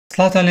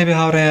سڵاتان لێبێ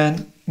هاوڕێیان،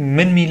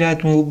 من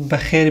میلادم و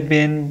بەخێر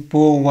بێن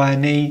بۆ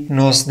وانەی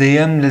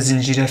نۆزدەیەم لە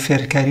زنجیرە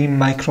فێرکاری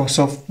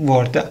مایکرۆسۆفت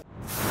وۆردە.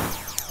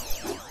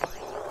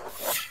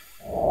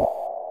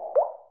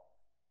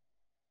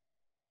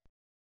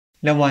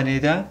 لە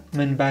وانەیەدا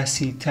من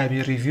باسی تابی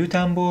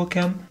ڕیڤیوتان بۆ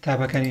بکەم،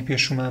 تابەکانی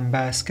پێشومان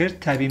باس کرد،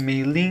 تابی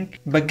میلینگ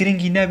بە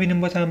گرنگی نابینم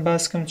بۆتان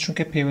باسکەم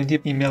چونکە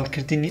پەیوەندی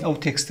ئیمێلکردنی ئەو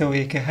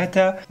تێکستەوەیە کە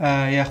هەتا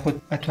یاخود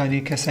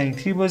ئەتوانێت کەسانی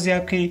تری بۆ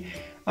زیاد بکەی.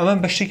 ئەمە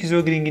بە شتێکی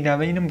زۆر گرنگی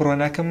نابینم، بڕۆ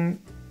ناکەم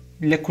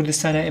لە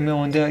کوردستانە ئێمە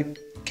ئەوەندە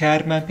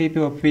کارمان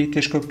پێوە پێی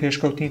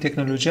پێشکەوتنی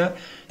تەکنۆلۆژیا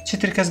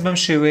چیتر کەس بەم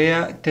شێوەیە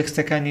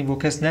تێکستەکانی بۆ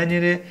کەس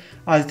نانێرێ،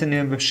 ئادەتەن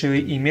ئێمە بە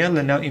شێوەی ئیمێل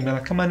لە ناو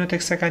ئیمێلەکەمان و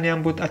تێکستەکانیان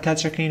بۆ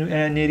ئەتاچەکەین و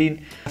نێرین،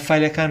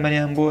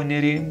 فایلەکانمانیان بۆ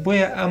نێرین،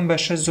 بۆیە ئەم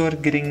بەشە زۆر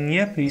گرنگ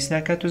نییە، پێویست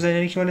ناکات و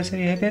زانیاریەوە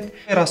لەسەری هەبێت.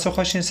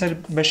 ڕاستەوخۆشین سەر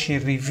بەشی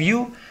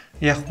ڕیڤیوو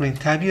یاخود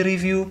تابی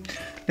ڕیڤیوو.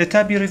 لە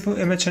تابی ڕیڤیوو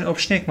ئێمە چەند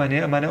ئۆپشنێکمان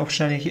هەیە، ئەمانە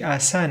ئۆپشنانێکی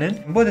ئاسانن.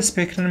 بۆ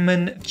دەستپێکردن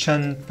من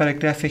چەند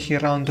پەرەگرافێکی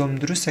ڕاندۆم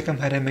دروست دەکەم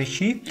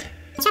هەرەمەکی.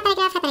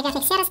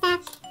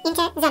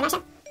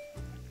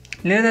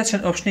 لێرەدا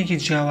چەند ئۆپشنێکی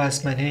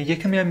جیاوازمان هەیە.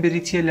 یەکەمیان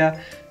بریتیە لە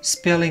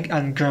سپێلینگ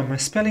ئەند گرامەر.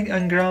 سپێلینگ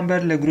ئەند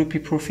گرامەر لە گروپی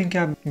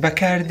پروفینکە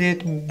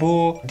بەکاردێت بۆ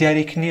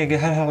دیاریکردنی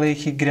ئەگەر هەر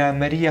هەڵەیەکی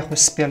گرامەری یاخود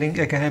سپێلینگ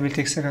ئەگەر هەبێت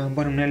تێکستەکان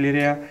بۆ نمونە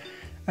لێرەیە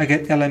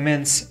ئەگەر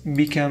ئەلەمنتس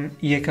بیکەم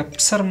یەکە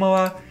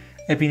بسڕمەوە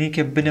ئەبینی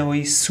کە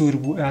بنەوەی سوور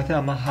بوو، ئاتە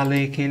ئەمە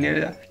هەڵەیەکی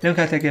لێرەدا. لەم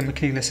کاتێک ئێمە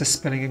کلیک لەسەر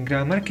سپێلینگ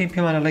گرامەر کەین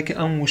پێمان دەڵێت کە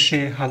ئەم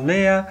وشەیە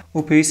هەڵەیە و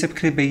پێویستە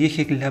بکرێت بە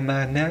یەکێک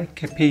لەمانە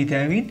کە پێی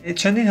داوین.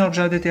 چەندین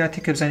هەڵبژاردێت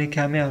یاتی کە بزانی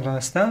کامیان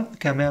ڕاستە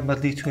کامیان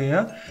بەدڵی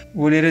توێیە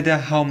و لێرەدا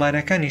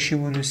هاومانەکانیشی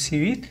بۆ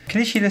نووسیویت،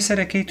 کلیکی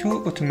لەسەرەکەیت و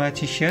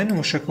ئۆتۆماتیکیان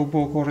وشەکە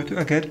بۆ گۆڕێت و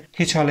ئەگەر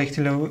هیچ هەڵەیەک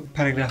لەو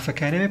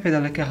پەرەگرافەکانەوێ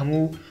پێداڵێت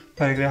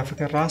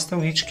ڕاستە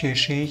و هیچ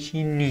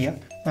کێشەیەکی نییە.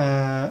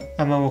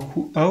 ئەمە وەکو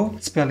ئەو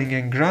سپێلینگ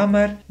ئەند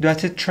گرامەر.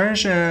 دواتر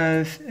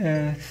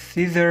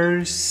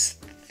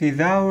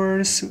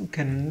تھیداورس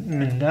کە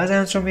من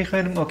نازانم چۆن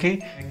بخوێنم. ئۆکەی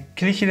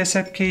کلیکی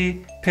لەسەر بکەی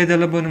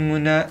پێدەڵە بۆ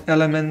نمونە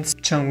ئەلەمنت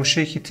چەند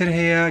وشەیەکی تر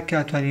هەیە کە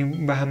ئەتوانی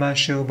بە هەمان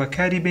شێوە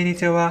بەکاری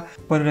بێنیتەوە،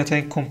 بۆ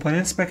نمونەتەن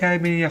کۆمپۆننتس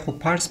بەکاربێنی یاخود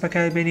پارتس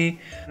بەکاربێنی،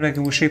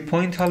 ڕێگە وشەی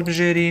پوینت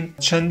هەڵبژێرین،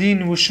 چەندین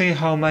وشەی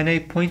هاومانەی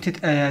پوینتت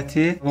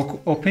ئاياتێ وەکو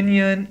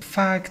ئۆپینیۆن،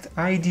 فاکت،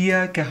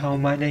 ئایدیا کە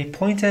هاومانەی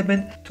پوینتە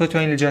بن، تۆ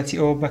توانین لە جاتی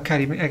ئەوە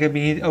بەکاری بێن. ئەگە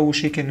بینیت ئەو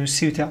وشەی کە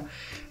نووسیوتە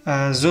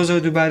زۆر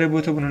دووبارە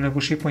بۆتە بنە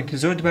گوشی پوینتی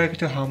زۆر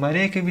دووبارەکەتەوە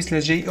هاومانەیەکە ویست لە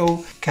جێی ئەو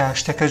کە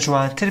شتەکە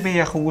جوانتر بێ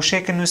یاخود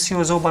وشەیەکە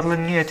نووسیوە زۆر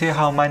بەرڵن نییە تێ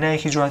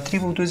هاومانایەکی جوانتری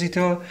بۆ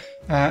دۆزیتەوە.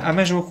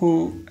 ئەمەش وەکو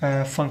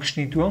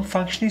فانکشنی دووەم.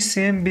 فانکشنی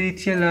سێم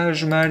بریتیە لە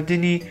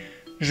ژماردنی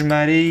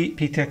ژمارەی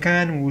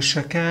پیتەکان،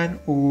 وشەکان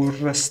و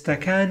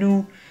ڕستەکان و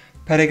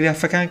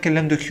پەرەگرافەکان کە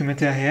لەم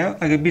دۆکیومنتە هەیە.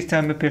 ئەگە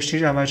بیرتان بە پێشتر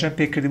ئاماژەم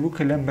پێکرد بوو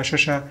کە لەم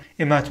بەشەشە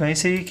ئێمە توانین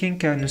سەیرکەین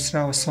کە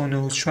نووسراوە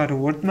 194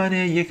 وەردمان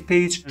هەیە، یەک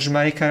پیج،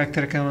 ژمارەی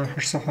کاراکتەرەکەمان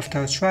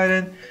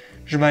 874ن،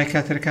 ژمارەی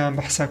کاتەرەکەمان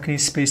بە حسابکردنی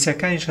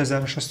سپەیسەکانیش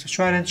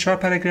 1064ن، 4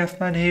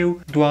 پەرەگرافمان هەیە و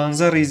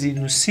 12 ڕیزی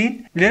نووسین.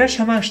 لێرەش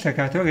هەمان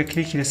شتەکاتەوە ئەگە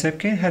کلیکی لەسەر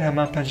بکەین هەر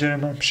هەمان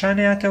پەنجەرەمان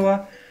پیشانەیاتەوە.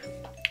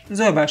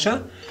 زۆر باشە.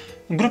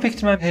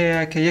 گروپێکتمان هەیە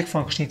کە یەک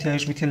فانکشنی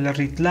تایش بیتە لە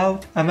ڕید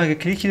لاود. ئەمەگە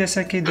کلیکی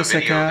لەسەرکەی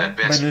دەسەکە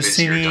بە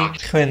نووسینی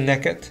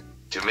خوێندنەکەت.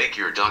 To make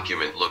your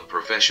document look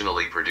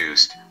professionally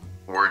produced,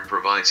 Word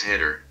provides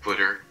header,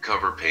 footer,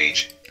 cover page.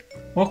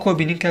 وەکو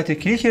بینین کاتێک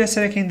کلیکی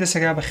لەسەرەکەین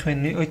دەسەکە بە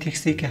خوێندنی ئەوی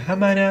تێکستی کە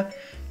هەمانە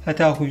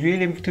هەتاکو گوێی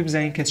لێ بکتو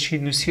بزانین کە چی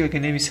نووسیوە کە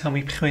نەویست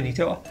هەمووی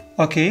بخوێنیتەوە.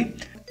 ئۆکەی.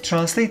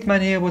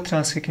 ترانسلیتمان هەیە بۆ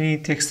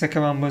ترانسکردنی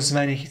تێکستەکەمان بۆ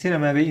زمانێکی تر،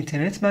 ئەمە بێ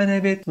ئینتەرنێتمان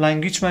هەبێت.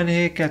 لانگویجمان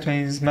هەیە کە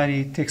توانین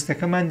زمانی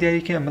تێکستەکەمان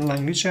دیاریکە، ئەمە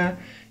لانگویجە.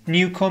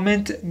 نیو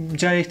کۆمنت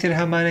جارێکتر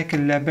هەمانە کە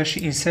لە بەشی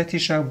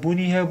ئینسەرتیشە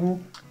بوونی هەبوو.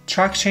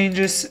 تراک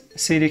چێنجز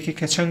سەیرێکی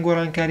کە چەند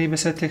گۆڕانکاری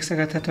بەسەر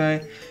تێکستەکە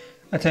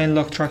ئەتوانین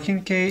لۆک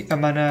تراکینگکەی،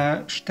 ئەمانە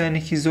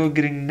شتانێکی زۆر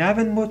گرنگ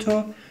نابن بۆ تۆ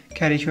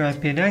کارێکیوان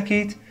پێ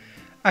ناکەیت.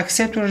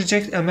 ئەکسپت و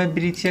ریجکت ئەمە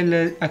بریتیە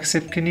لە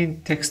ئەکسپتکردنی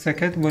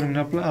تێکستەکەت، بۆ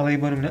نمونە ئەڵێ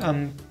بۆ نمونە ئەم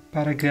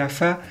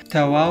پاراگرافە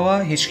تەواوە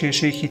هیچ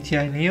کێشەیەکی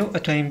تیان نییە و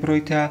ئەتوانین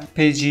بڕۆیتە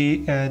پێیجی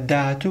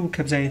داهاتوو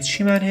کە بزانیت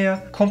چیمان هەیە.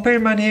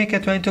 کۆمپەرمان هەیە کە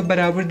توانین تۆ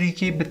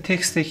بەراوردێکی بە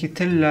تێکستێکی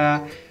تر لە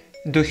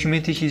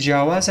دۆکیومنتێکی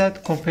جیاوازات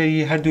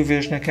کۆمپەری هەردوو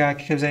ڤێژنەکە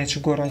کە بزانیت چ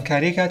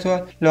گۆڕانکاری کاتەوە.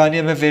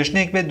 لەوانەیە ئەمە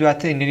ڤێژنێک بێت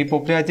دواتر ئینەری بۆ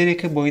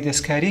برادێرێکە بۆی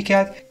دەستکاری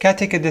کات.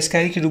 کاتێک کە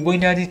دەستکاری کرد و بۆی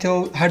نادیتەوە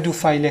هەردوو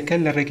فایلەکە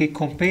لە ڕێگەی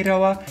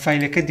کۆمپەیرەوە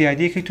فایلەکە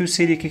دیاریەکەیت و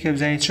سەیرێکی کە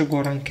بزانیت چ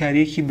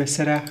گۆڕانکاریەکی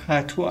بەسەرا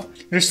هاتووە.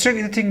 ریستریکت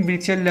ئێدیتینگ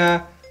بریتیە لە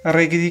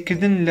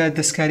ڕێگریکردن لە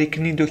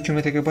دەستکاریکردنی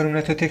دۆکیومنتەکە، بۆ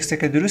نمونە تۆ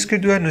تێکستەکە دروست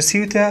کردووە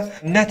نووسیوتە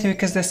ناتەوێت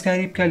کەس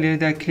دەستکاری بکات،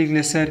 لێرەدا کلیک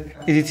لەسەر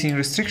ئێدیتینگ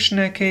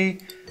ریستریکشنەکەی،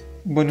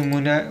 بۆ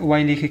نمونە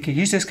وایلێکەکە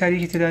هیچ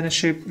دەستکاریەکی تێدا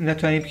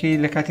ناتوانین بکەی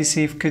لە کاتی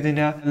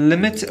سیڤکردنە.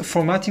 لیمت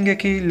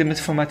فۆرماتینگەکەی لیمت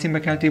فۆرماتینگ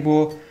بەکاردێ بۆ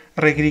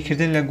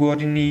ڕێگریکردن لە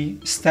گۆڕینی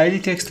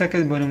ستایلی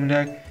تێکستەکەت، بۆ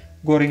نمونە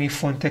گۆڕینی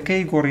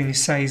فۆنتەکەی، گۆڕینی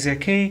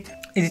سایزەکەی.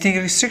 ئێدیتینگ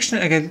ریستریکشن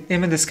ئەگەر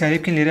ئێمە دەستکاری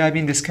بکەین لێرە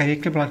بین دەستکاری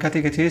کرد، بەڵام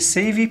کاتێک کە تەوێت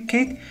سەیڤی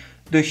بکەیت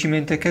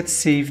دۆکیومنتەکەت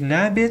سیڤ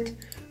نابێت،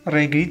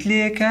 ڕێگریت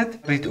لێکات،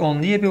 ڕیت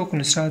ئۆنلیە بێ وەکو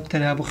نووسراوە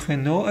تەنها بۆ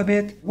خوێندنەوە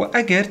ئەبێت. و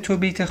ئەگەر تۆ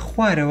بیتە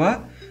خوارەوە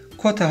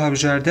کۆتە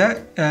هەبژاردە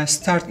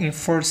start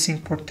enforcing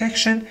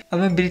protection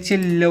ئەمە بریتە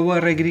لەوە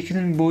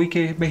ڕێگریکردن بۆی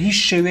کە بە هیچ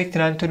شێوەیەک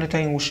تەنانەت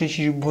نەتوانین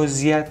وشەیەکی بۆ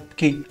زیاد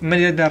بکەیت ئەمە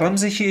لێرەدا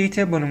ڕەمزێکی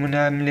ئەیتە بۆ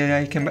نمونە لێرە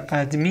یەکەم بە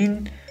ئادمین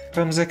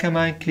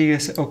ڕەمزەکەمان کلیک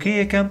لەسەر ئۆکەی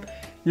یەکەم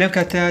لەم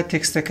کاتە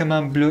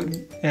تێکستەکەمان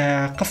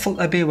قفڵ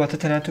ئەبێ واتە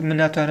تەنانەت من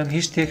ناتوانم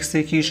هیچ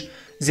تێکستێکیش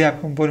زیاد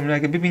بکەم بۆ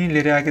نمونەگە ببینین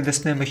لێرە ئەگە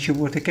دەستنێن بە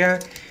کیبۆردەکە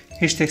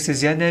هیچ تێکستە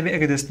زیاد نابێ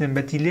ئەگە دەستنێن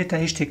بە دیلێت تا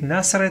هیچ شتێک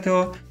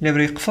ناسەڕێتەوە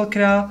لەبەرەوەی قفڵ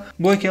کرا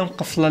بۆیکە ئەم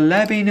قفڵە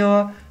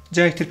لابینەوە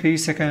جایەکتر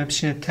پێویستەکەمە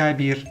بچینە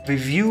تابی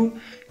ڕیڤیوو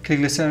کلیک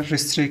لەسەر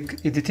ریستریکت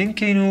ئیدیتینگ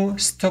بکەین و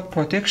ستۆپ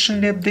پرۆتێکشن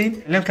لێ بدەین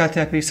لەم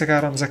کاتە پێویستەکە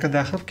ڕەمزەکە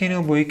داخل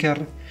بکەینەوە بۆی کە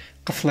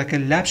قفڵەکە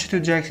لابشێت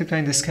و جایەکتر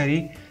بتوانین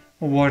دەستکاری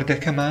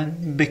وەردەکەمان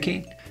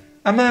بکەین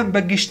ئەمە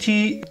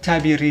بەگشتی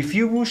تابی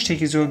ڕیڤیوو بوو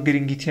شتێکی زۆر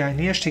گرنگیتیان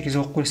نییە شتێکی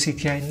زۆر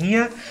قورسیتیان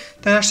نییە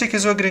تەنها شتێکی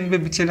زۆر گرنگ بە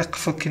بچێت لە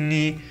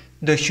قفڵکردنی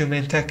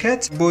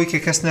دۆکیومنتەکەت بۆی کە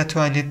کەس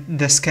ناتوانێت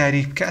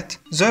دەستکاری بکات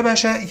زۆر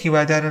باشە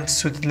هیوادارم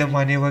سوود لەم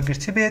وانەیە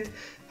وەرگرتە بێت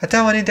هەتا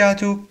وانەی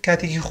داهاتوو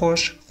کاتێکی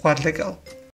خۆش خوارد لەگەڵ